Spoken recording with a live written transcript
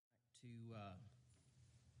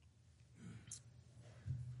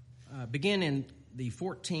Begin in the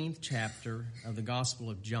 14th chapter of the Gospel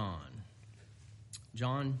of John.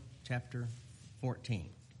 John chapter 14.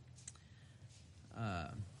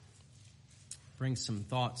 Bring some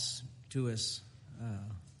thoughts to us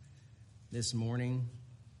this morning.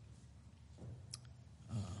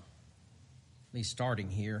 At least starting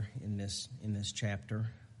here in this chapter.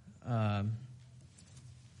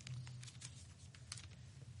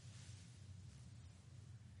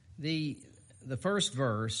 The first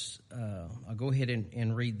verse, I'll go ahead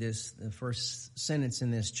and read this, the first sentence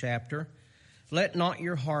in this chapter. Let not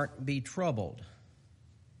your heart be troubled.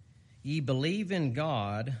 Ye believe in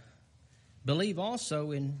God, believe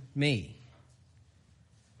also in me.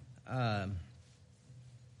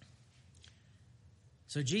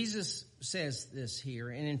 So Jesus says this here,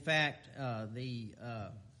 and in fact, the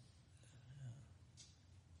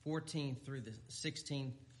 14th through the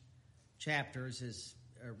 16th chapters is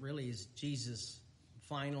Jesus'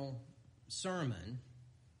 final sermon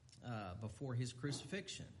before his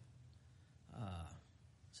crucifixion.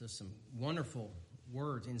 So some wonderful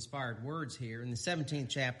words, inspired words here. In the 17th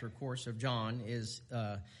chapter, of course, of John is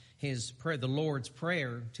his prayer, the Lord's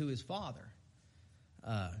Prayer to his Father.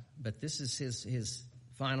 But this is his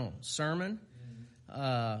final sermon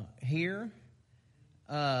here.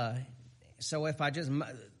 So if I just...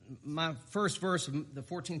 My first verse of the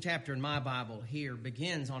 14th chapter in my Bible here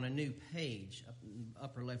begins on a new page,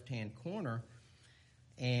 upper left-hand corner.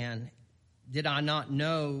 And did I not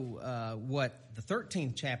know what the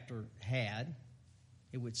 13th chapter had,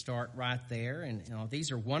 it would start right there. And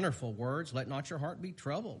these are wonderful words. Let not your heart be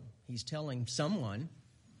troubled. He's telling someone,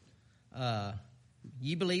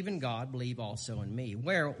 ye believe in God, believe also in me.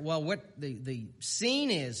 What the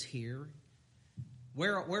scene is here,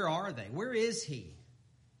 where are they? Where is he?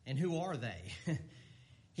 And who are they?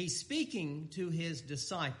 He's speaking to his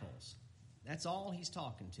disciples. That's all he's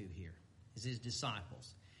talking to here, is his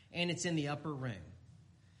disciples. And it's in the upper room.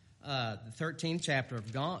 The 13th chapter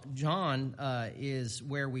of John is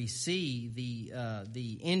where we see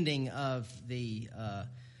the ending of the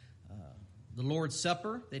Lord's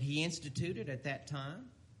Supper that he instituted at that time.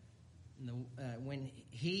 When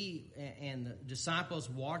he and the disciples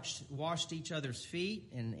washed each other's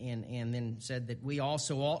feet and then said that we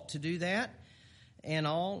also ought to do that and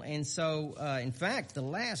all. And so, in fact, the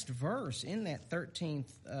last verse in that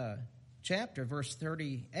 13th chapter, verse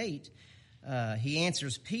 38, he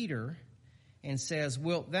answers Peter and says,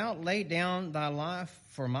 wilt thou lay down thy life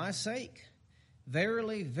for my sake?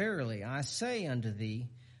 Verily, verily, I say unto thee,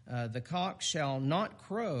 the cock shall not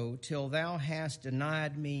crow till thou hast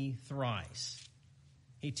denied me thrice.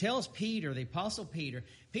 He tells Peter, the Apostle Peter,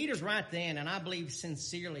 Peter's right then, and I believe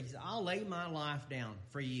sincerely, he says, I'll lay my life down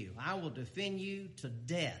for you. I will defend you to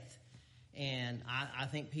death. And I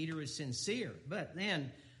think Peter is sincere. But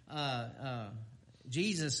then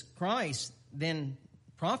Jesus Christ then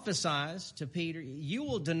prophesies to Peter, you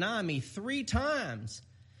will deny me 3 times.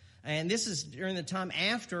 And this is during the time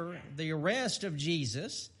after the arrest of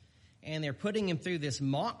Jesus, and they're putting him through this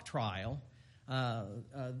mock trial.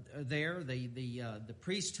 There, the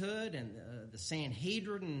priesthood and the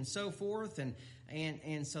Sanhedrin and so forth,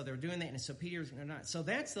 and so they're doing that. And so Peter's not. So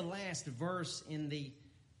that's the last verse in the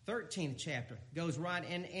 13th chapter. Goes right,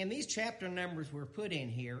 and these chapter numbers were put in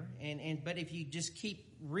here. But if you just keep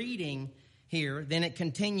reading here, then it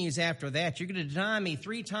continues after that. You're going to deny me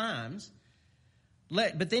 3 times.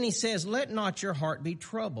 But then he says, let not your heart be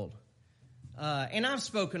troubled. And I've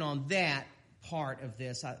spoken on that part of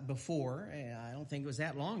this before. I don't think it was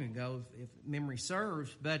that long ago, if memory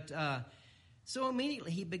serves. But so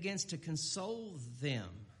immediately he begins to console them,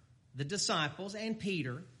 the disciples and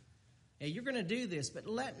Peter. Hey, you're going to do this, but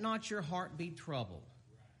let not your heart be troubled.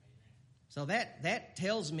 So that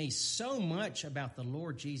tells me so much about the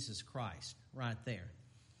Lord Jesus Christ right there.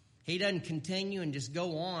 He doesn't continue and just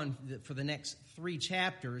go on for the next 3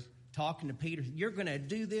 chapters talking to Peter. You're going to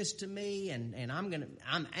do this to me, and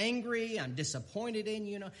I'm angry. I'm disappointed in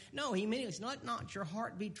you. No, he means let not your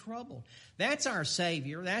heart be troubled. That's our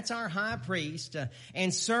Savior. That's our High Priest.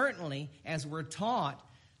 And certainly, as we're taught,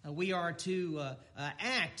 we are to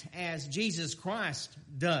act as Jesus Christ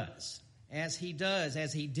does. As he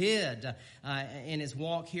did in his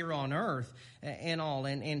walk here on earth, and all,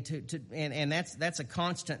 and that's a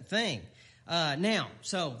constant thing. Now,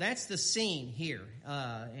 so that's the scene here,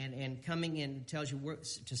 and coming in tells you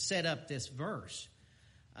to set up this verse.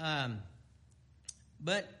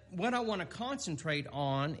 But what I want to concentrate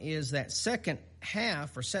on is that second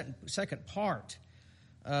half or second part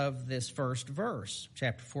of this first verse,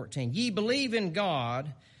 chapter 14. Ye believe in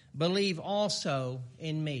God. believe also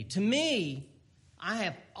in me. To me, I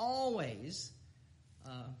have always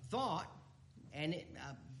thought, and it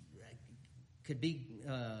could be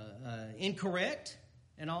incorrect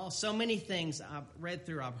and all. So many things I've read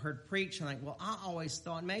through, I've heard preached, and I'm like, well, I always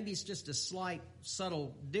thought maybe it's just a slight,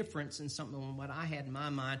 subtle difference in something on what I had in my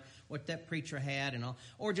mind, what that preacher had and all,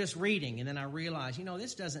 or just reading. And then I realized,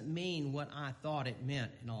 this doesn't mean what I thought it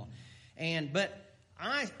meant and all. But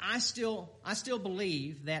I still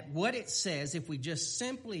believe that what it says, if we just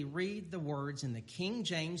simply read the words in the King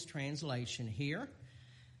James translation here,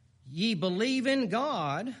 ye believe in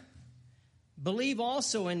God, believe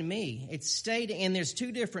also in me. It's stated, and there's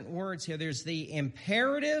two different words here. There's the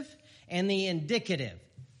imperative and the indicative.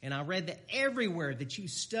 And I read that everywhere that you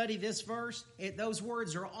study this verse, those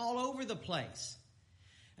words are all over the place.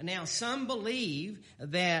 Now, some believe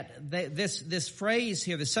that this phrase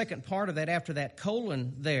here, the second part of that, after that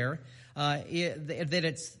colon there,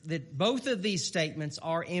 that both of these statements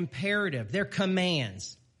are imperative. They're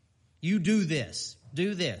commands. You do this.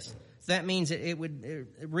 Do this. That means it would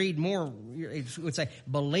read more, it would say,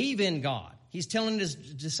 believe in God. He's telling his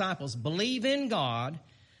disciples, believe in God,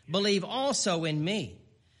 believe also in me.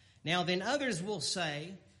 Now, then others will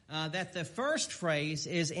say that the first phrase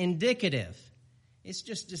is indicative. It's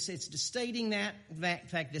just stating that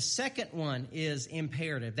fact. The second one is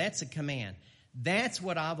imperative. That's a command. That's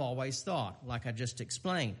what I've always thought, like I just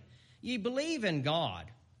explained. You believe in God.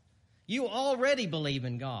 You already believe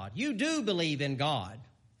in God. You do believe in God.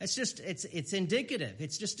 It's indicative.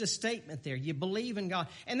 It's just a statement there. You believe in God.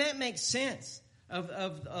 And that makes sense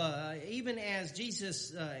of even as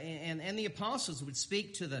Jesus and the apostles would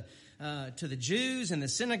speak to the Jews and the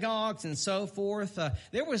synagogues and so forth.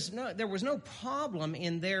 There was no problem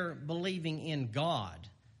in their believing in God.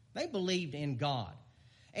 They believed in God.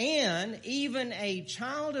 And even a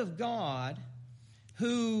child of God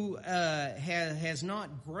who has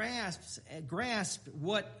not grasped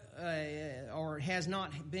what or has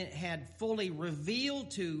not had fully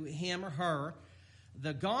revealed to him or her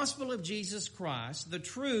the gospel of Jesus Christ, the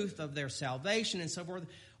truth of their salvation and so forth,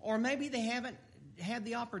 or maybe they haven't had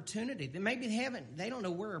the opportunity. Maybe they don't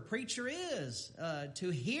know where a preacher is to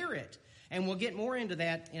hear it. And we'll get more into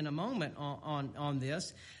that in a moment on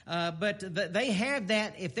this. But they have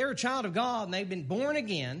that. If they're a child of God and they've been born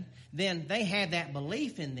again, then they have that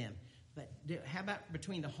belief in them. But how about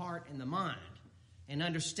between the heart and the mind? And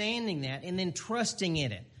understanding that and then trusting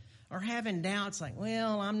in it. Or having doubts like,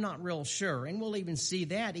 well, I'm not real sure. And we'll even see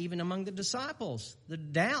that even among the disciples. The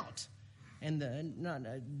doubt. And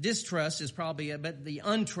the distrust is probably, but the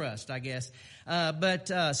untrust, I guess.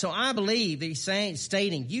 So I believe that he's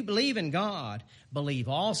stating, you believe in God, believe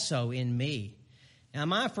also in me. Now,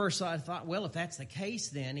 my first thought, well, if that's the case,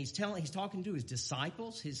 then he's talking to his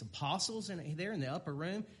disciples, his apostles, and they're in the upper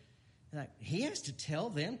room. Like, he has to tell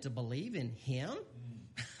them to believe in him.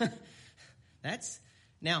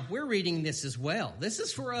 Now, we're reading this as well. This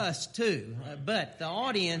is for us too, but the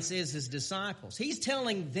audience is his disciples. He's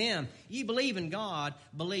telling them, you believe in God,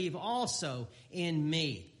 believe also in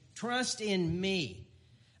me. Trust in me.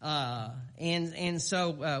 So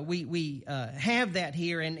we have that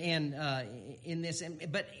here and in this.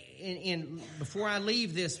 But before I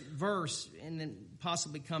leave this verse and then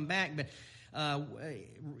possibly come back, but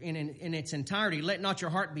in its entirety, let not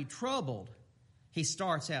your heart be troubled. He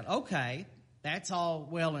starts out, okay, that's all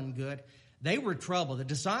well and good. They were troubled. The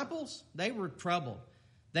disciples, they were troubled.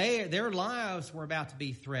 Their lives were about to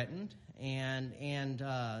be threatened,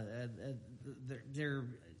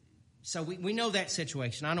 so we know that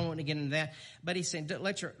situation. I don't want to get into that, but he's saying,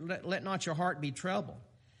 let not your heart be troubled.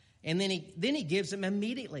 And then he gives them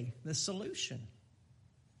immediately the solution.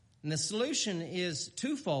 And the solution is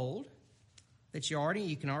twofold. That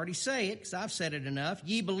you can already say it, because I've said it enough.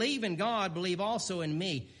 Ye believe in God, believe also in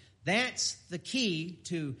me. That's the key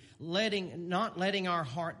to not letting our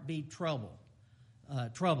heart be troubled.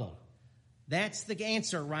 That's the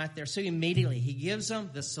answer right there. So immediately he gives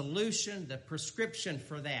them the solution, the prescription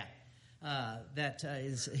for that.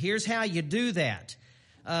 Here's how you do that.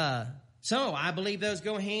 So I believe those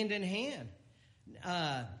go hand in hand.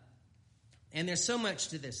 And there's so much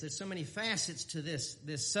to this. There's so many facets to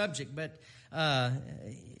this subject. But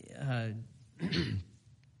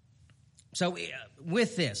so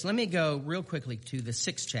with this, let me go real quickly to the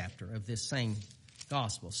 6th chapter of this same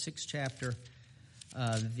gospel. 6th chapter,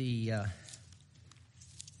 the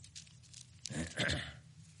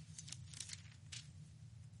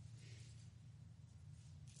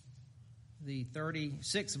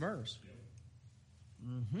 36th verse.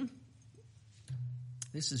 Mm-hmm.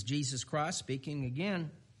 This is Jesus Christ speaking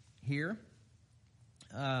again here.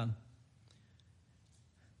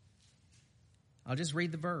 I'll just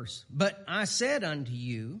read the verse. But I said unto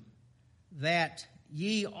you that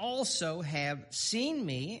ye also have seen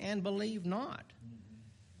me and believe not.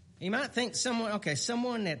 You might think someone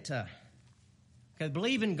that could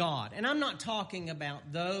believe in God. And I'm not talking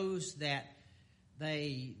about those that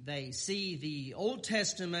they see the Old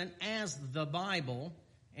Testament as the Bible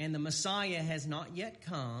and the Messiah has not yet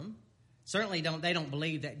come. Certainly they don't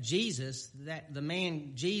believe that that the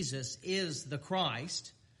man Jesus is the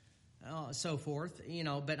Christ, so forth,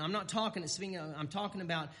 but I'm not talking, I'm talking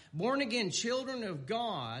about born again children of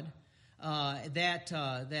God that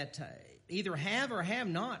either have or have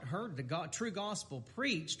not heard the true gospel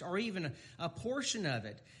preached, or even a portion of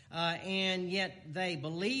it, and yet they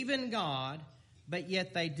believe in God, but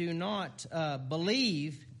yet they do not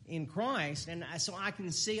believe in Christ. And so I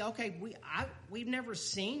can see, okay, we've never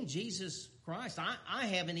seen Jesus Christ. I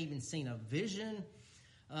haven't even seen a vision.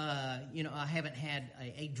 I haven't had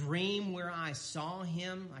a dream where I saw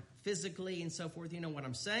him physically and so forth. You know what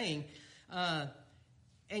I'm saying?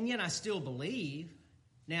 And yet I still believe.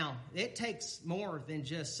 Now, it takes more than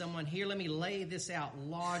just someone here. Let me lay this out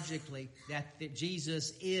logically that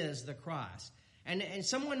Jesus is the Christ. And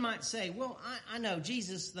someone might say, well, I know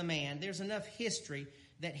Jesus the man. There's enough history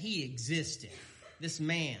that he existed, this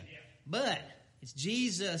man. But it's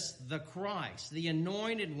Jesus the Christ, the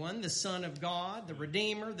anointed one, the Son of God, the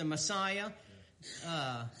Redeemer, the Messiah.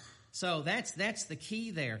 So that's the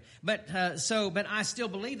key there. But I still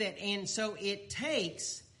believe that, and so it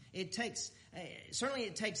takes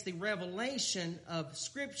the revelation of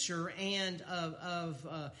Scripture and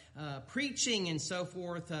of preaching and so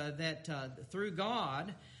forth that through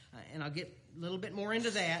God, and I'll get a little bit more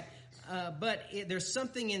into that. But there's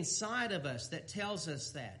something inside of us that tells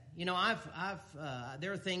us that.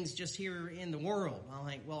 There are things just here in the world. I'll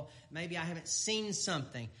think, well, maybe I haven't seen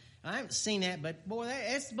something. I haven't seen that, but boy,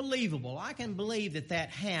 that's believable. I can believe that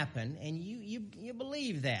happened, and you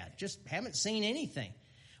believe that. Just haven't seen anything.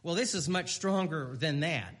 Well, this is much stronger than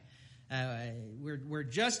that. We're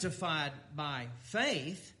justified by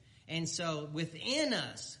faith, and so within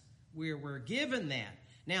us, we're given that.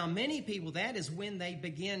 Now, many people, that is when they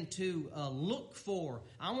begin to look for.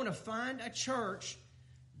 I want to find a church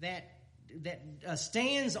that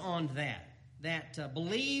stands on that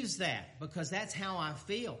believes that, because that's how I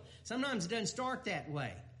feel. Sometimes it doesn't start that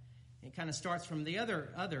way. It kind of starts from the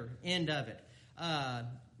other end of it.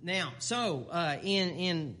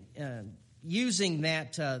 In using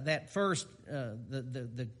that first,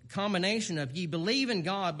 the combination of ye believe in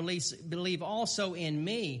God, believe also in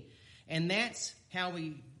me, and that's how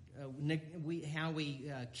we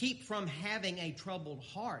keep from having a troubled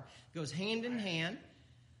heart. It goes hand in hand.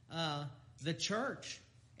 The church,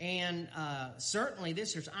 and certainly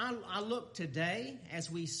this year, I look today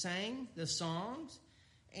as we sang the songs,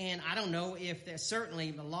 and I don't know if there's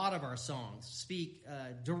certainly a lot of our songs speak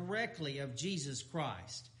directly of Jesus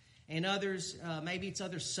Christ. And others, maybe it's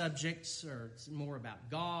other subjects, or it's more about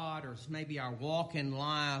God, or maybe our walk in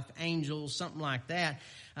life, angels, something like that.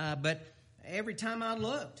 But every time I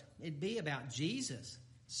looked, it'd be about Jesus.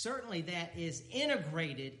 Certainly that is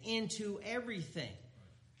integrated into everything.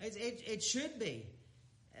 It should be.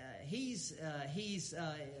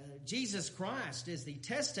 Jesus Christ is the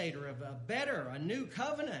testator of a new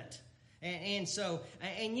covenant. And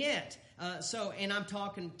I'm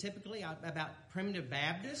talking typically about primitive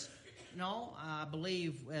Baptists. No, I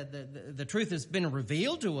believe the truth has been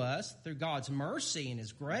revealed to us through God's mercy and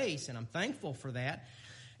His grace, and I'm thankful for that.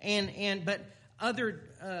 But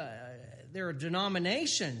there are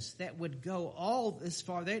denominations that would go all this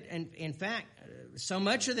far. And in fact, so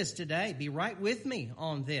much of this today, be right with me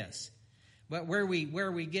on this. But where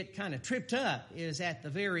we get kind of tripped up is at the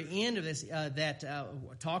very end of this,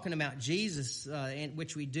 talking about Jesus,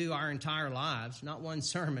 which we do our entire lives, not one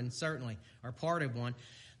sermon, certainly, or part of one.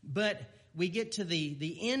 But we get to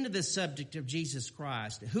the end of the subject of Jesus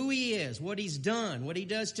Christ, who He is, what He's done, what He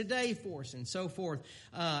does today for us, and so forth,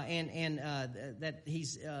 that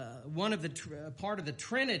He's one of the part of the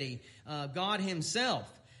Trinity, God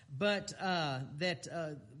Himself. But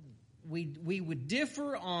we would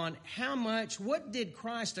differ on what did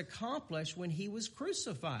Christ accomplish when He was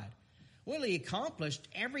crucified? Well, He accomplished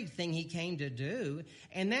everything He came to do,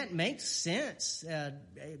 and that makes sense.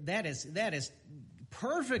 That is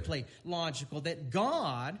perfectly logical that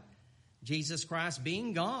God, Jesus Christ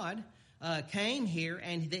being God, came here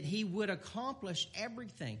and that He would accomplish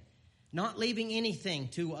everything, not leaving anything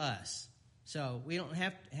to us. So we don't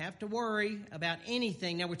have to worry about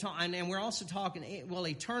anything. Now we're also talking, well,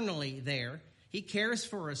 eternally there. He cares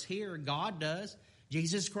for us here. God does.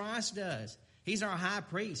 Jesus Christ does. He's our high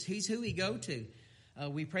priest. He's who we go to.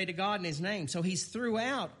 we pray to God in His name. So He's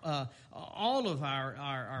throughout all of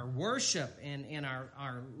our worship and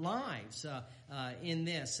our lives in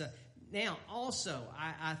this. Now, also,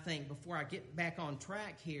 I think, before I get back on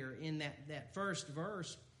track here in that first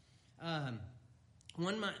verse,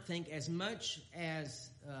 one might think as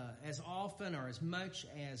often or as much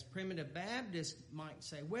as primitive Baptists might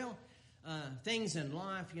say, well, things in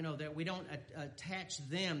life, that we don't attach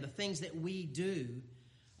them, the things that we do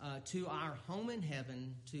to our home in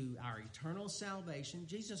heaven, to our eternal salvation.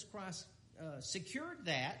 Jesus Christ secured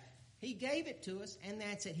that. He gave it to us, and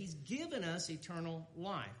that's it. He's given us eternal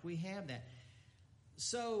life. We have that.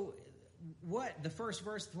 So what, the first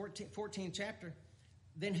verse, 14th chapter,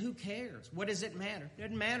 then who cares? What does it matter? It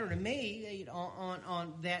doesn't matter to me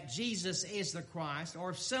on that Jesus is the Christ, or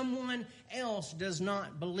if someone else does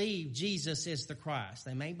not believe Jesus is the Christ.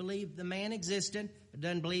 They may believe the man existed, but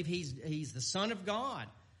doesn't believe he's the Son of God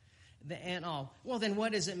and all. Well, then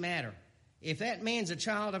what does it matter? If that man's a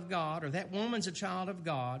child of God or that woman's a child of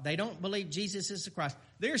God, they don't believe Jesus is the Christ,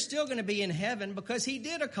 they're still going to be in heaven because He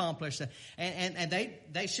did accomplish that. And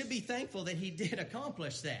they should be thankful that He did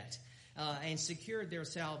accomplish that and secured their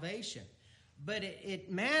salvation. But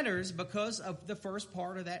it matters because of the first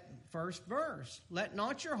part of that first verse. Let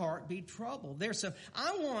not your heart be troubled.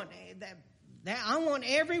 I want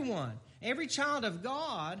everyone, every child of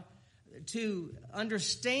God, to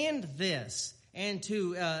understand this and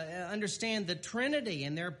to understand the Trinity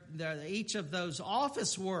and each of those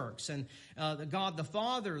office works, and God the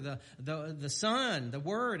Father, the Son, the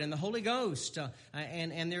Word, and the Holy Ghost,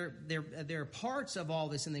 and they're parts of all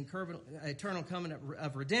this in the eternal covenant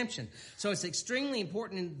of redemption. So it's extremely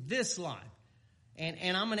important in this life.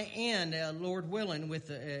 And I'm going to end, Lord willing,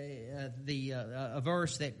 with a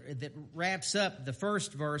verse that wraps up the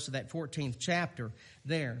first verse of that 14th chapter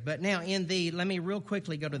there. But now let me real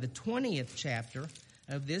quickly go to the 20th chapter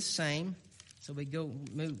of this same. So we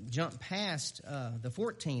jump past the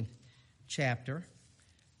 14th chapter.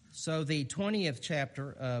 So the 20th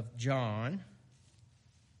chapter of John,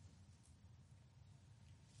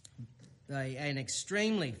 an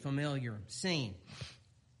extremely familiar scene.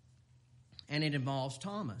 And it involves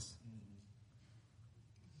Thomas,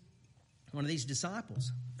 one of these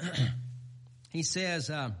disciples. He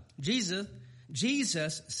says,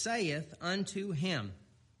 Jesus saith unto him.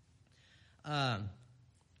 As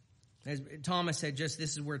Thomas said, this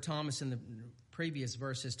is where Thomas in the previous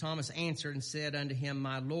verses, Thomas answered and said unto him,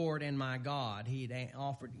 my Lord and my God. He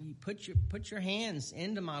offered, put your hands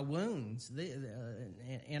into my wounds,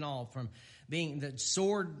 and all, from being the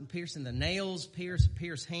sword piercing the nails,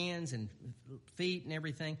 pierce hands and feet and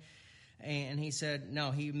everything. And he said,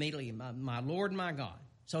 no, he immediately, my Lord and my God.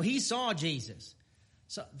 So he saw Jesus.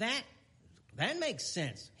 So that makes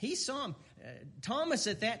sense. He saw him. Thomas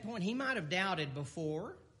at that point, he might have doubted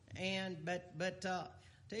before, but tell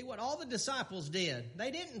you what, all the disciples did.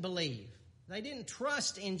 They didn't believe. They didn't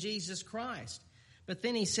trust in Jesus Christ. But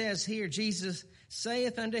then he says here, Jesus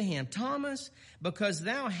saith unto him, Thomas, because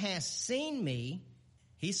thou hast seen me.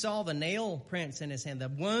 He saw the nail prints in his hand, the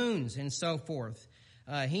wounds and so forth.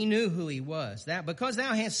 He knew who he was. Because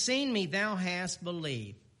thou hast seen me, thou hast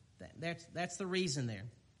believed. That's the reason there.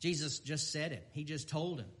 Jesus just said it. He just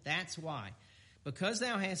told him. That's why. Because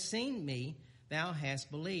thou hast seen me, thou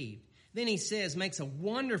hast believed. Then he makes a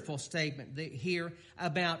wonderful statement here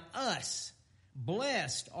about us.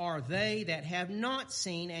 Blessed are they that have not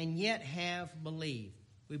seen and yet have believed.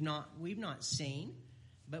 We've not seen,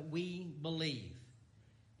 but we believe.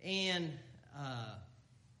 And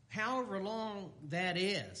however long that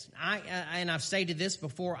is, I've stated this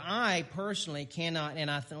before, I personally cannot, and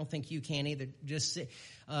I don't think you can either, just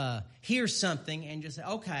hear something and just say,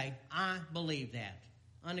 okay, I believe that.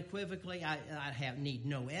 Unequivocally, I need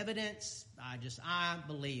no evidence. I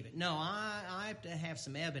believe it. No, I have to have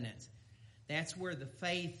some evidence. That's where the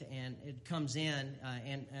faith and it comes in.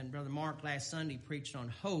 And Brother Mark last Sunday preached on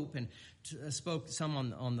hope and spoke some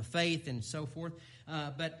on the faith and so forth.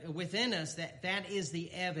 But within us, that is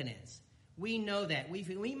the evidence. We know that.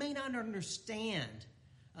 We may not understand,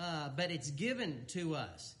 but it's given to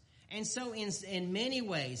us. And so in many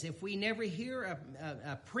ways, if we never hear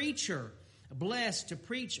a preacher blessed to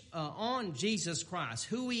preach on Jesus Christ,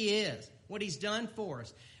 who He is, what He's done for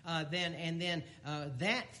us, then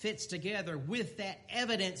that fits together with that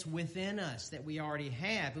evidence within us that we already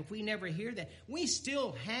have. If we never hear that, we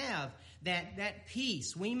still have that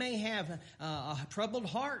peace. We may have a troubled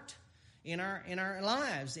heart in our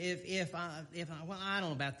lives. If I don't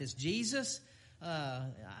know about this Jesus.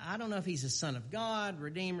 I don't know if He's the Son of God,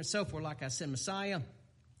 Redeemer, so forth. Like I said, Messiah.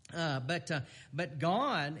 But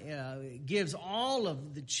God gives all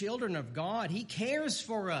of the children of God. He cares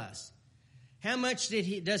for us. How much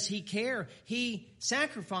does He care? He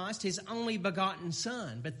sacrificed His only begotten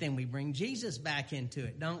Son. But then we bring Jesus back into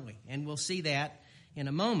it, don't we? And we'll see that in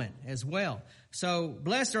a moment as well. So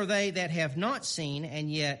blessed are they that have not seen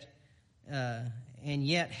and yet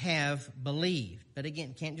have believed. But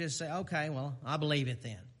again, can't just say, okay, well, I believe it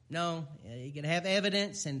then. No, you can have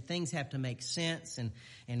evidence, and things have to make sense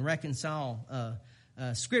and reconcile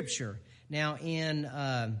Scripture. Now, in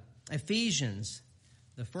Ephesians,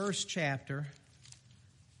 the first chapter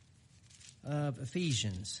of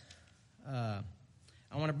Ephesians, I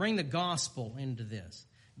want to bring the gospel into this.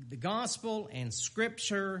 The gospel and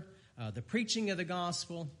Scripture, the preaching of the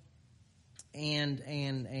gospel,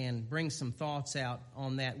 and bring some thoughts out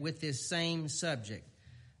on that with this same subject.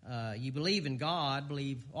 You believe in God,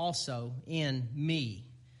 believe also in me.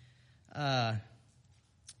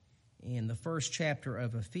 In the first chapter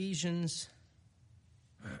of Ephesians,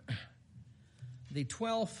 the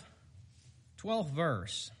 12th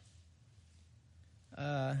verse.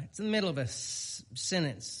 It's in the middle of a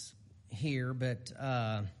sentence here, but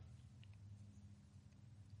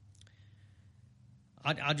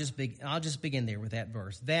I'll just begin there with that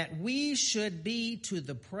verse. That we should be to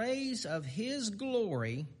the praise of His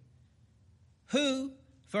glory, who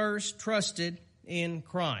first trusted in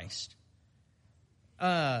Christ.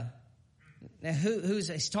 Now,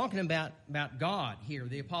 he's talking about God here,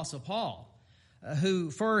 the Apostle Paul, who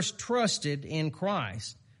first trusted in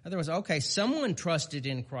Christ. In other words, okay, someone trusted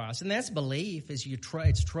in Christ, and that's belief.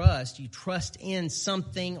 It's trust. You trust in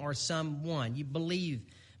something or someone. You believe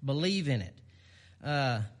in it.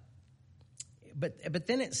 But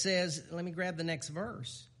then it says, let me grab the next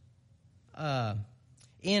verse.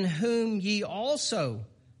 In whom ye also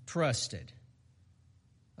trusted.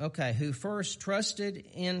 Okay, who first trusted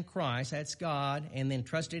in Christ, that's God, and then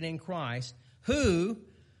trusted in Christ, who,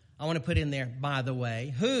 I want to put in there, by the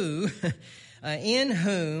way, who, in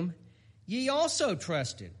whom ye also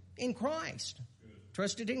trusted, in Christ.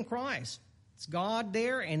 Trusted in Christ. It's God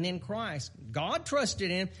there and then Christ. God trusted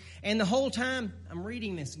Him, and the whole time I'm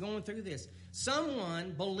reading this, going through this,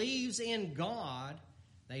 someone believes in God,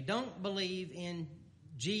 they don't believe in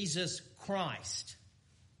Jesus Christ.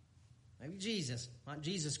 Maybe Jesus, not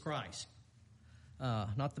Jesus Christ,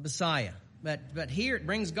 not the Messiah. But here it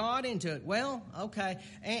brings God into it. Well, okay,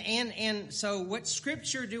 and so what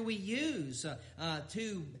Scripture do we use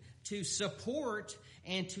to support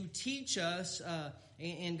and to teach us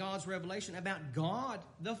in God's revelation about God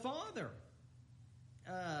the Father?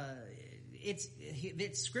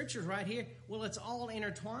 It's Scripture's right here. Well, it's all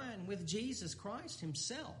intertwined with Jesus Christ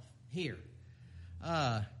Himself here.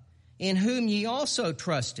 In whom ye also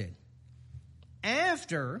trusted.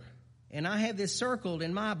 After, and I have this circled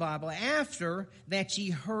in my Bible, after that ye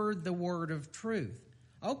heard the word of truth.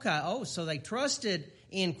 Okay, so they trusted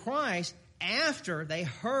in Christ after they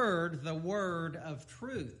heard the word of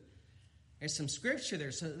truth. There's some Scripture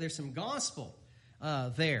there, so there's some gospel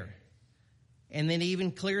there. And then he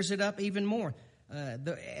even clears it up even more.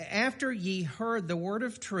 After ye heard the word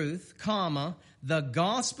of truth, the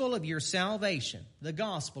gospel of your salvation. The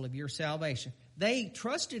gospel of your salvation. They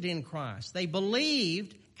trusted in Christ. They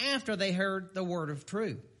believed after they heard the word of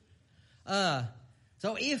truth. So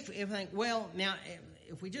if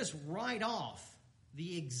we just write off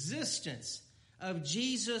the existence of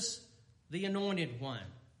Jesus, the Anointed One,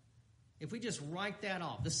 if we just write that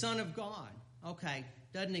off, the Son of God, okay,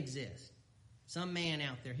 doesn't exist. Some man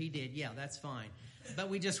out there, he did, yeah, that's fine. But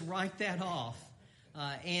we just write that off.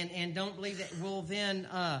 And don't believe that. Well, then,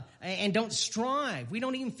 and don't strive. We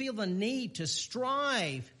don't even feel the need to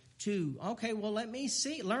strive to. Okay, well, let me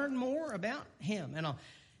learn more about Him, and all.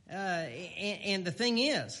 And the thing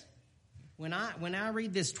is, when I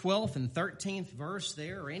read this 12th and 13th verse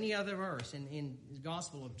there, or any other verse in the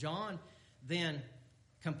Gospel of John, then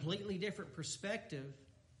completely different perspective.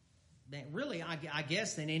 That really, I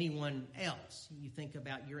guess, than anyone else. You think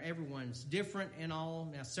about everyone's different and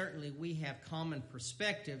all. Now, certainly we have common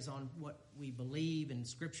perspectives on what we believe in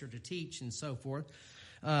Scripture to teach and so forth.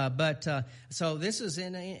 So this is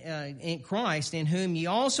in Christ, in whom ye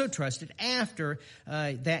also trusted after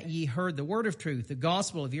that ye heard the word of truth, the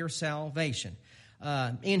gospel of your salvation.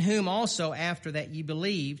 In whom also after that ye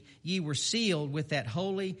believed, ye were sealed with that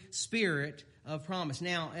Holy Spirit of promise.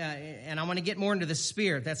 Now, and I want to get more into the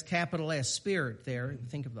Spirit. That's capital S, Spirit there.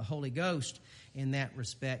 Think of the Holy Ghost in that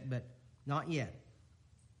respect, but not yet.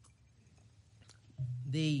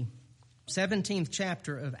 The 17th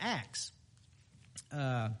chapter of Acts.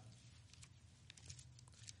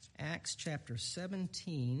 Acts chapter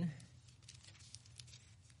 17.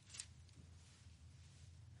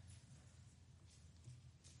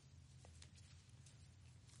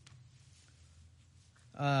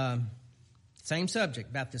 Same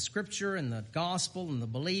subject, about the Scripture and the gospel and the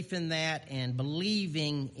belief in that and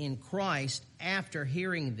believing in Christ after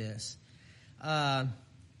hearing this. And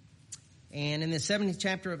in the 17th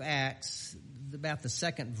chapter of Acts, about the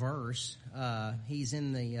second verse, he's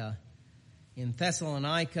in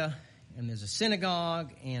Thessalonica, and there's a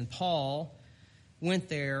synagogue, and Paul went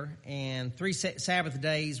there and 3 Sabbath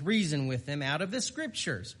days reasoned with them out of the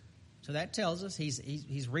Scriptures. So that tells us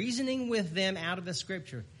he's reasoning with them out of the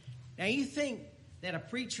Scripture. Now, you think that a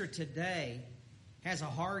preacher today has a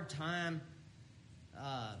hard time,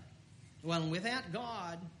 without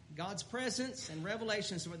God's presence and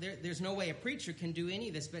revelations, there's no way a preacher can do any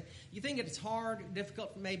of this. But you think it's hard,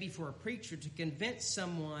 difficult maybe for a preacher to convince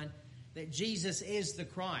someone that Jesus is the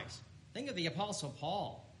Christ. Think of the Apostle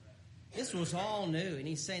Paul. This was all new, and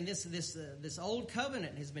he's saying this old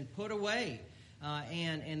covenant has been put away.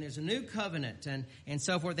 And there's a new covenant and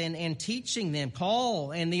so forth, and teaching them.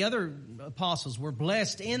 Paul and the other apostles were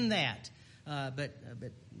blessed in that, but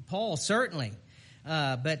Paul certainly.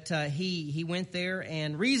 But he went there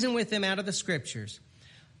and reasoned with them out of the Scriptures.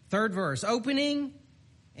 Third verse, opening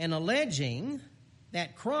and alleging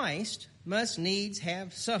that Christ must needs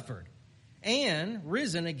have suffered and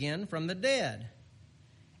risen again from the dead,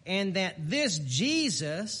 and that this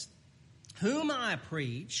Jesus, whom I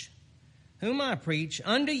preach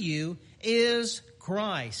unto you is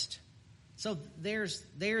Christ. So there's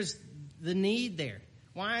the need there.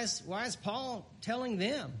 Why is Paul telling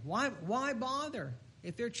them? Why bother?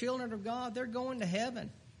 If they're children of God, they're going to heaven.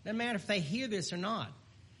 Doesn't matter if they hear this or not.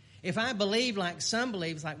 If I believe like some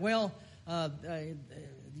believe, it's like,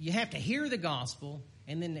 you have to hear the gospel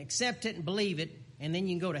and then accept it and believe it, and then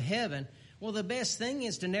you can go to heaven. Well, the best thing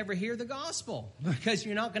is to never hear the gospel, because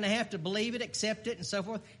you're not going to have to believe it, accept it, and so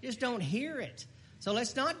forth. Just don't hear it. So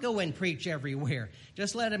let's not go and preach everywhere.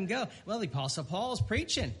 Just let them go. Well, the Apostle Paul's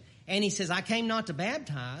preaching, and he says, I came not to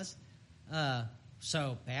baptize.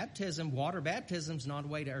 So baptism, water baptism is not a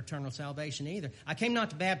way to eternal salvation either. I came not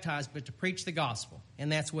to baptize, but to preach the gospel.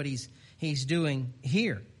 And that's what he's doing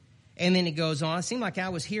here. And then it goes on. It seemed like I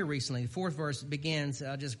was here recently. The fourth verse begins,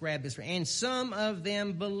 I'll just grab this. And some of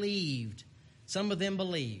them believed. Some of them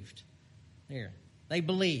believed. There. They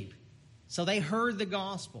believed. So they heard the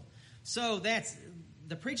gospel. So that's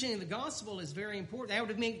the preaching of the gospel is very important. That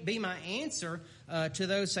would be my answer to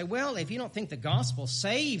those who say, well, if you don't think the gospel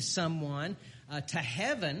saves someone to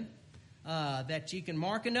heaven, that you can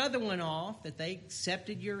mark another one off, that they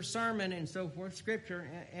accepted your sermon and so forth, Scripture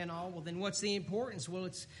and all, well, then what's the importance? Well,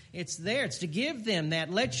 it's there. It's to give them that.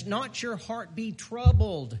 Let not your heart be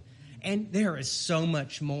troubled. And there is so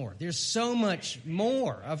much more. There's so much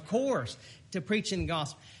more, of course, to preaching the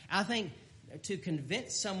gospel. I think to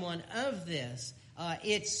convince someone of this,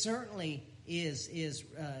 it certainly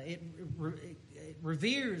it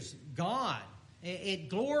reveres God. It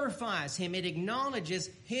glorifies Him. It acknowledges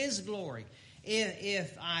His glory.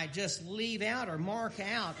 If I just leave out or mark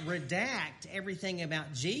out, redact everything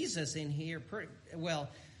about Jesus in here, well,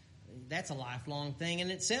 that's a lifelong thing in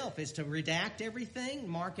itself, is to redact everything,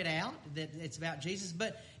 mark it out, that it's about Jesus,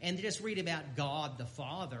 and just read about God the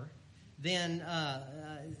Father, then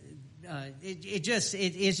it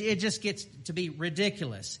just gets to be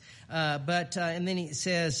ridiculous. And then he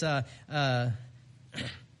says,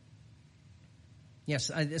 yes,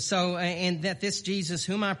 and that this Jesus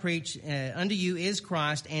whom I preach unto you is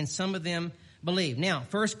Christ, and some of them believe. Now,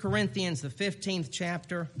 1 Corinthians, the 15th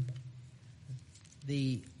chapter,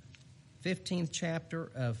 the 15th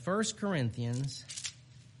chapter of 1 Corinthians,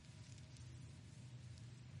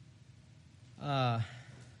 about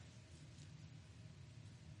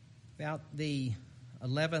the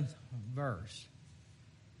 11th verse.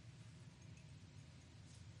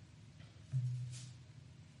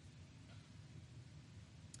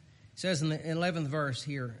 It says in the 11th verse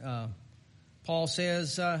here, Paul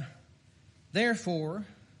says, therefore,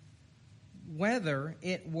 whether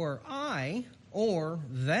it were I or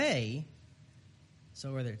they,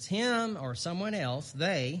 so whether it's him or someone else,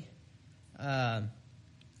 they,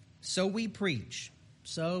 so we preach.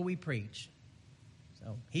 So we preach.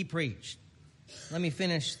 So he preached. Let me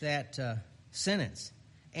finish that sentence.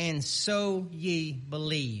 And so ye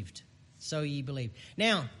believed. So ye believed.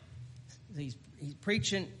 Now, he's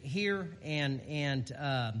preaching here, and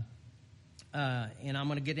I'm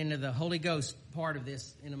going to get into the Holy Ghost part of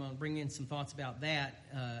this, and I'm going to bring in some thoughts about that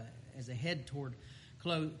as a head toward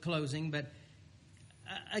closing. But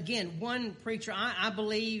again, one preacher, I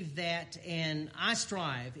believe that, and I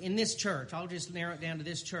strive in this church, I'll just narrow it down to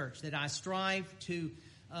this church, that I strive to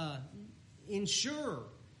ensure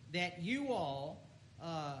that you all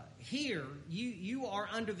here, you are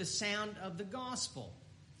under the sound of the gospel.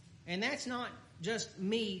 And that's not just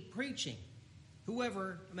me preaching.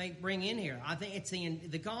 Whoever may bring in here, I think it's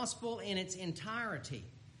the gospel in its entirety.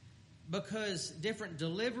 Because different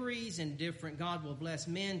deliveries and God will bless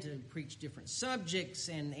men to preach different subjects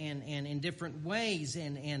and in different ways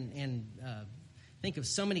and think of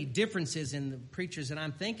so many differences in the preachers that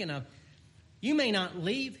I'm thinking of. You may not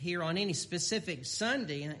leave here on any specific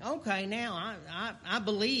Sunday and think, okay, now I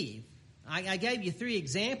believe. I gave you 3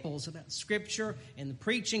 examples about Scripture and the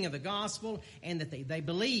preaching of the gospel, and that they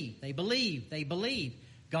believe.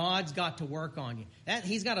 God's got to work on you.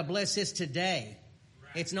 He's got to bless this today.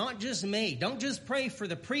 Right. It's not just me. Don't just pray for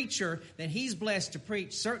the preacher that he's blessed to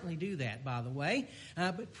preach. Certainly do that, by the way.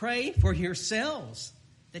 But pray for yourselves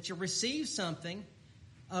that you receive something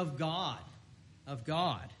of God.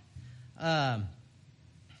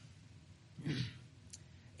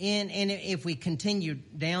 And if we continue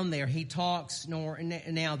down there, he talks,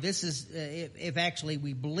 now this is, if actually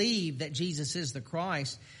we believe that Jesus is the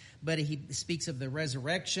Christ, but he speaks of the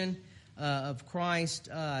resurrection of Christ,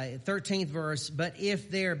 13th verse, but if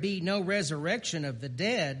there be no resurrection of the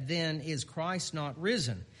dead, then is Christ not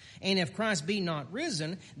risen? And if Christ be not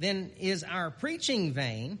risen, then is our preaching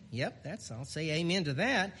vain. Yep, I'll say amen to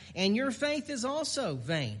that. And your faith is also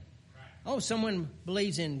vain. Right. Oh, someone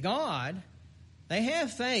believes in God. They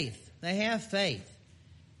have faith.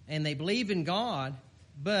 And they believe in God.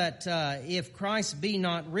 But if Christ be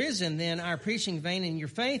not risen, then our preaching vain and your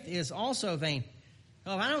faith is also vain.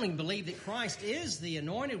 Well, if I don't even believe that Christ is the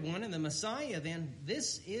anointed one and the Messiah, then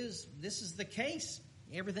this is the case.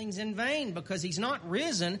 Everything's in vain because he's not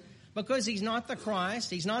risen, because he's not the Christ,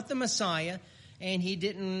 he's not the Messiah, and he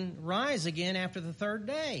didn't rise again after the 3rd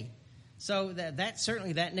day. So that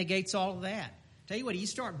certainly negates all of that. Tell you what, you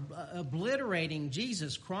start obliterating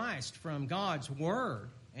Jesus Christ from God's Word,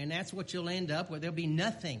 and that's what you'll end up with. There'll be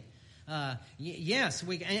nothing. Yes,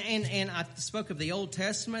 and I spoke of the Old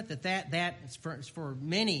Testament, that for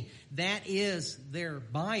many, that is their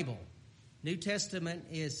Bible. New Testament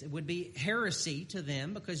would be heresy to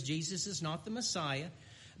them because Jesus is not the Messiah.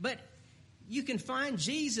 But you can find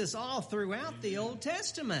Jesus all throughout the Old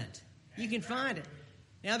Testament. You can find it.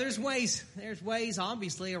 Now, there's ways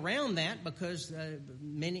obviously around that because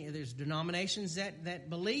there's denominations that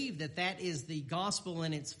believe that is the gospel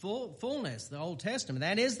in its fullness, the Old Testament.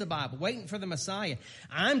 That is the Bible, waiting for the Messiah.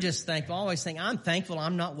 I'm just thankful, I'm thankful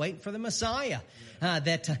I'm not waiting for the Messiah,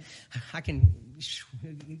 that I can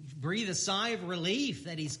breathe a sigh of relief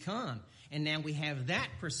that he's come. And now we have that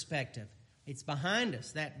perspective. It's behind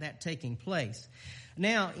us, that taking place.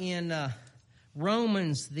 Now, in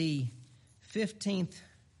Romans, the 15th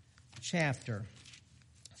chapter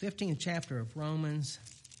of Romans,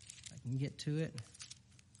 if I can get to it.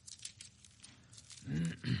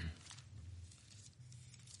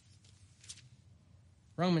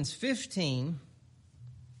 Romans 15,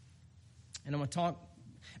 and I'm going to talk,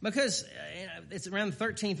 because it's around the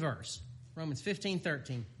 13th verse, Romans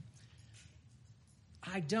 15:13.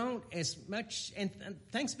 I don't as much, and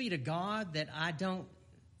thanks be to God that I don't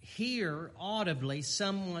hear audibly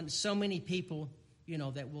so many people,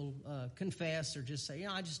 that will confess or just say,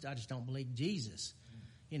 I just don't believe Jesus,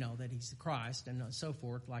 that he's the Christ and so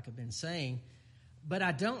forth, like I've been saying. But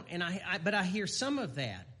I don't, but I hear some of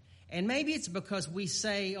that. And maybe it's because we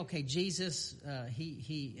say, okay, Jesus,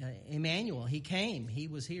 Emmanuel, he came, he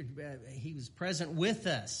was here, he was present with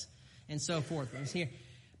us, and so forth. He was here.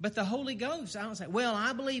 But the Holy Ghost, I don't say, well,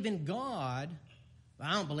 I believe in God, but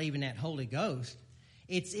I don't believe in that Holy Ghost.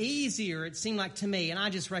 It's easier, it seemed like to me, and I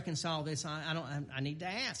just reconcile this. I need to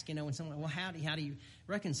ask, when someone, well, how do you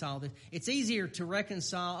reconcile this? It's easier to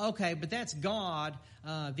reconcile, okay, but that's God,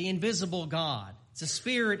 the invisible God. It's the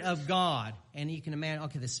Spirit of God. And you can imagine,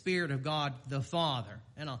 okay, the Spirit of God, the Father.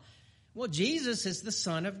 And all. Well, Jesus is the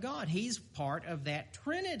Son of God. He's part of that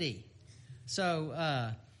Trinity.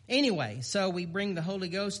 So, anyway, so we bring the Holy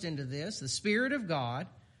Ghost into this, the Spirit of God,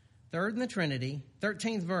 third in the Trinity,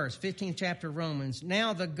 13th verse, 15th chapter of Romans.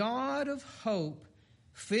 Now the God of hope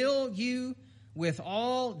fill you with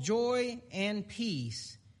all joy and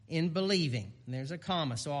peace in believing. And there's a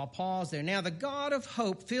comma, so I'll pause there. Now the God of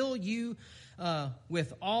hope fill you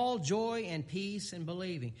with all joy and peace in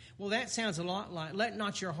believing. Well, that sounds a lot like, let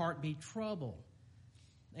not your heart be troubled.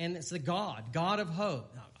 And it's the God of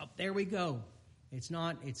hope. Oh, there we go. It's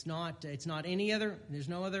not any other, there's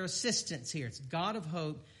no other assistance here. It's God of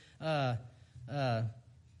hope.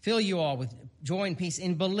 Fill you all with joy and peace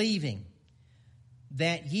in believing,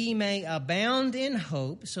 that ye may abound in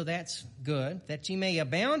hope. So that's good. That ye may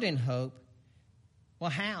abound in hope.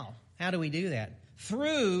 Well, how? How do we do that?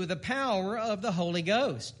 Through the power of the Holy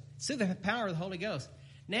Ghost. Through the power of the Holy Ghost.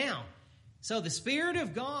 Now, So the Spirit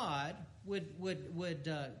of God would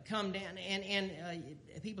come down, and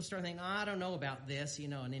people start thinking, I don't know about this,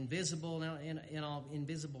 an invisible,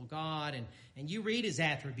 invisible God, and you read His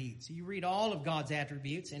attributes. You read all of God's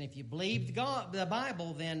attributes, and if you believe the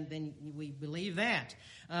Bible, then we believe that.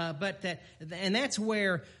 And that's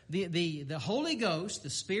where the Holy Ghost, the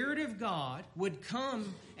Spirit of God, would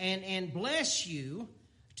come and bless you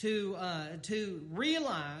to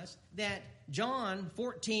realize that John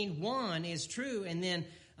 14:1 is true, and then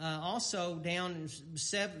also down in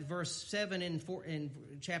verse 7 in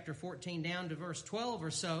chapter 14 down to verse 12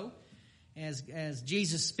 or so, as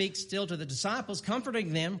Jesus speaks still to the disciples,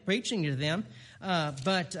 comforting them, preaching to them.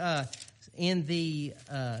 But in the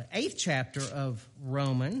 8th chapter of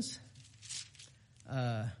Romans,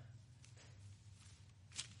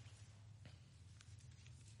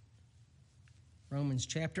 Romans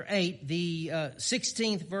chapter 8, the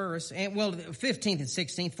 16th verse, the 15th and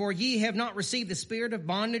 16th. For ye have not received the spirit of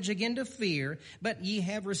bondage again to fear, but ye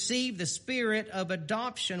have received the spirit of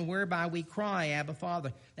adoption, whereby we cry, Abba,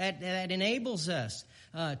 Father. That enables us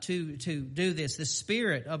to do this. The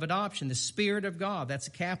spirit of adoption, the Spirit of God. That's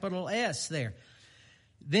a capital S there.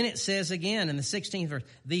 Then it says again in the 16th verse,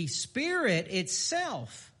 the Spirit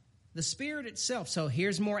itself. The Spirit itself. So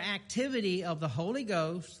here's more activity of the Holy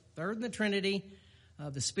Ghost, third in the Trinity,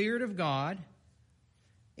 the Spirit of God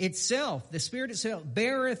itself, the Spirit itself,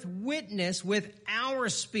 beareth witness with our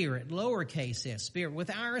spirit, lowercase s, spirit, with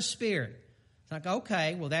our spirit. It's like,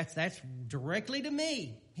 okay, well, that's directly to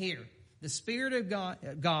me here. The Spirit of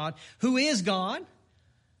God, who is God,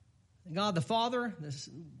 God the Father, the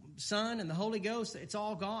Son, and the Holy Ghost, it's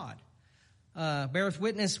all God. Beareth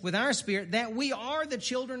witness with our spirit that we are the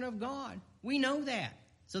children of God. We know that.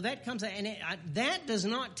 So that comes, and that does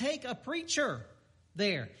not take a preacher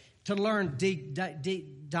there to learn,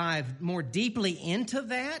 dive more deeply into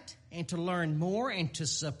that, and to learn more and to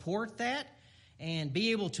support that and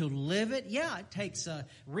be able to live it. Yeah, it takes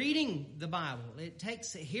reading the Bible. It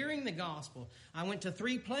takes hearing the gospel. I went to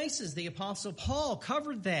 3 places. The Apostle Paul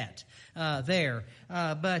covered that there.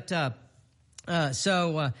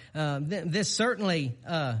 This certainly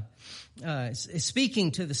is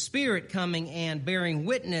speaking to the Spirit coming and bearing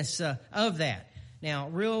witness of that. Now,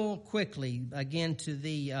 real quickly, again to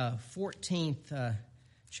the 14th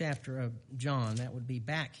chapter of John. That would be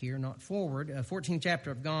back here, not forward. 14th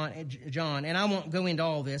chapter of John. And I won't go into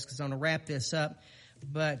all this because I'm going to wrap this up.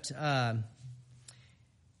 But I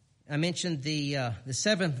mentioned the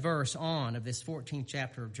 7th verse on of this 14th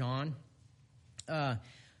chapter of John.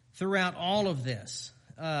 Throughout all of this,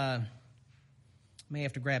 may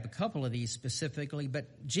have to grab a couple of these specifically,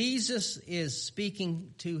 but Jesus is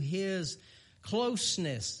speaking to His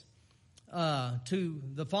closeness to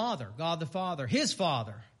the Father, God the Father, His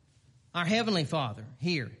Father, our Heavenly Father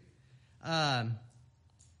here.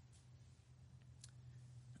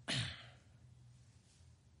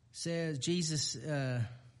 Says Jesus,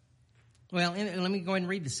 let me go ahead and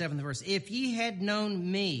read the 7th verse. If ye had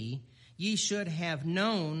known me, ye should have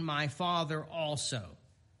known my Father also.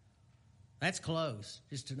 That's close,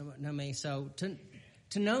 just to know me. So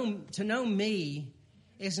to know me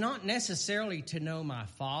is not necessarily to know my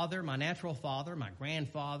father, my natural father, my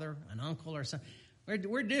grandfather, an uncle or something.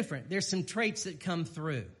 We're different. There's some traits that come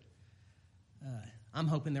through. I'm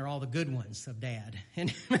hoping they're all the good ones of Dad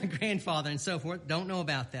and my grandfather and so forth. Don't know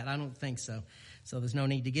about that. I don't think so. So there's no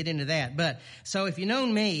need to get into that. But so if you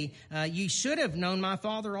known me, ye should have known my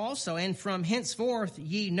Father also. And from henceforth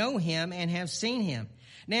ye know him and have seen him.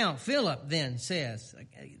 Now Philip then says,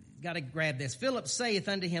 got to grab this. Philip saith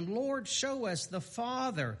unto him, Lord, show us the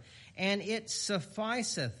Father, and it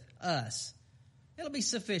sufficeth us. It'll be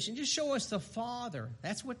sufficient. Just show us the Father.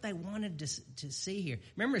 That's what they wanted to see here.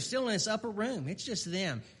 Remember, it's still in this upper room. It's just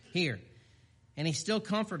them here. And he's still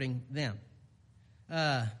comforting them.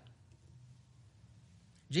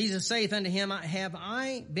 Jesus saith unto him, have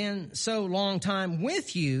I been so long time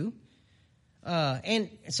with you? And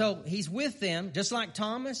so he's with them, just like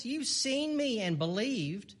Thomas. You've seen me and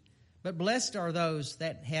believed. But blessed are those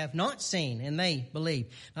that have not seen, and they believe.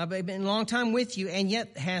 I've been a long time with you, and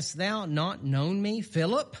yet hast thou not known me,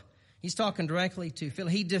 Philip? He's talking directly to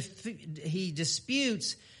Philip. He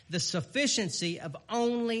disputes the sufficiency of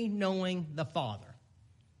only knowing the Father.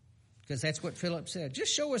 Because that's what Philip said.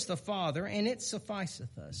 Just show us the Father, and it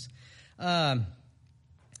sufficeth us.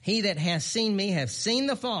 He that hath seen me hath seen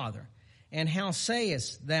the Father. And how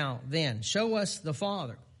sayest thou then, show us the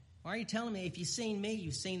Father? Why are you telling me if you've seen me,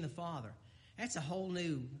 you've seen the Father? That's a whole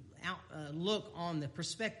new look on the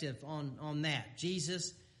perspective on that.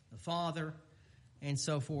 Jesus, the Father, and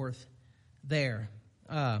so forth there.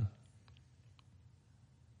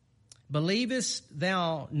 Believest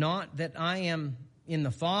thou not that I am in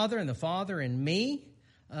the Father, and the Father in me?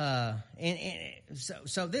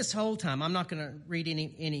 So this whole time, I'm not going to read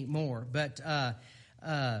any more, but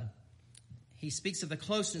he speaks of the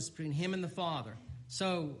closeness between him and the Father.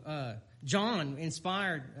 So John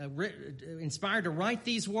inspired to write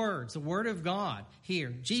these words, the Word of God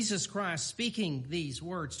here. Jesus Christ speaking these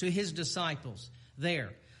words to his disciples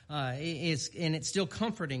there. And it's still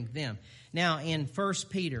comforting them. Now in 1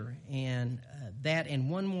 Peter, and that and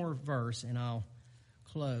one more verse, and I'll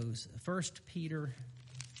close. 1 Peter,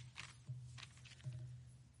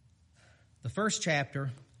 the first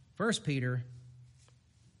chapter, 1 Peter,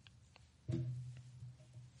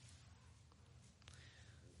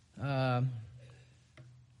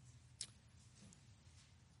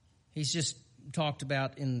 he's just talked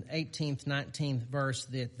about in 18th, 19th verse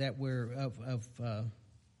that we're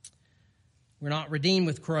not redeemed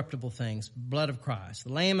with corruptible things, blood of Christ,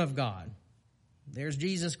 the Lamb of God. There's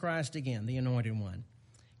Jesus Christ again, the Anointed One.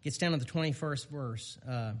 Gets down to the 21st verse.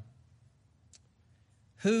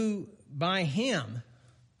 Who by him,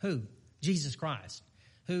 Jesus Christ,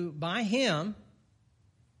 who by him,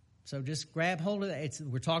 so just grab hold of that.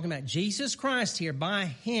 We're talking about Jesus Christ here. By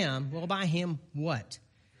him, well, by him what?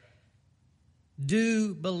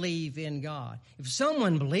 Do believe in God. If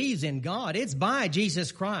someone believes in God, it's by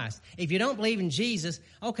Jesus Christ. If you don't believe in Jesus,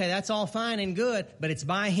 okay, that's all fine and good, but it's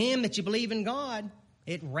by him that you believe in God.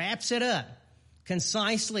 It wraps it up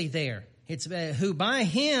concisely there. It's who by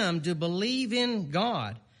him do believe in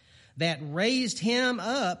God, that raised him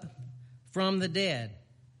up from the dead.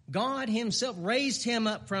 God himself raised him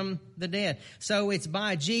up from the dead. So it's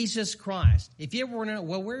by Jesus Christ. If you ever want to know,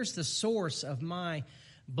 well, where's the source of my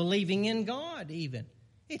believing in God even?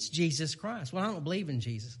 It's Jesus Christ. Well, I don't believe in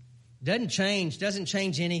Jesus. Doesn't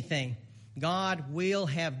change anything. God will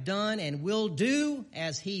have done and will do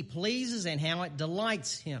as he pleases and how it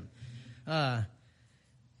delights him,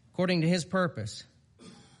 according to his purpose.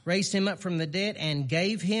 Raised him up from the dead and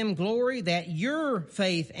gave him glory, that your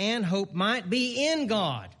faith and hope might be in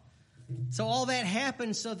God. So all that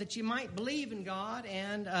happened so that you might believe in God,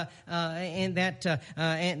 and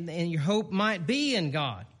your hope might be in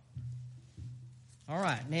God. All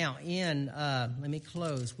right, now let me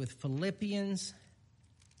close with Philippians,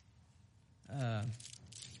 the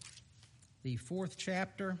 4th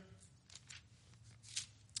chapter.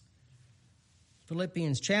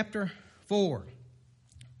 Philippians chapter 4,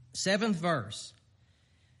 7th verse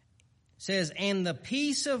says, "And the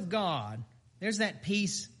peace of God," there's that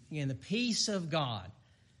peace again, the peace of God.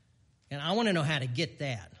 And I want to know how to get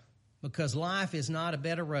that, because life is not a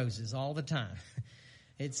bed of roses all the time.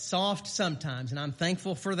 It's soft sometimes, and I'm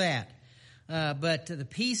thankful for that. But the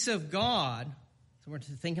peace of God, so we're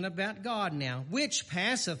thinking about God now, which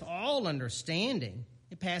passeth all understanding.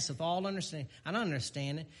 It passeth all understanding. I don't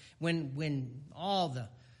understand it. When all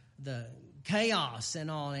the chaos and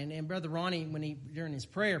all, and Brother Ronnie, when he during his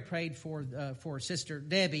prayer prayed for Sister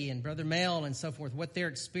Debbie and Brother Mel and so forth, what they're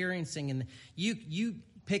experiencing, and you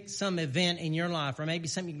pick some event in your life, or maybe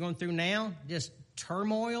something you're going through now, just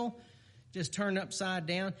turmoil, just turned upside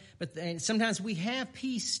down. But sometimes we have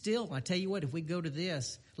peace still. I tell you what, if we go to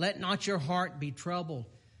this, let not your heart be troubled.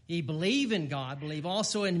 Ye believe in God, believe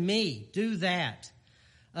also in me. Do that.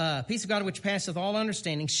 Peace of God, which passeth all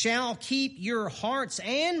understanding, shall keep your hearts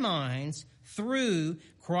and minds through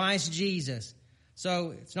Christ Jesus.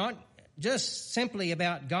 So it's not just simply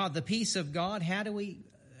about God, the peace of God. How do we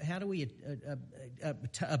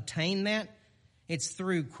obtain that? It's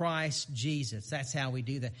through Christ Jesus. That's how we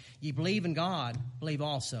do that. You believe in God, believe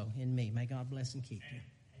also in me. May God bless and keep you.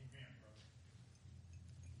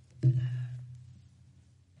 Amen.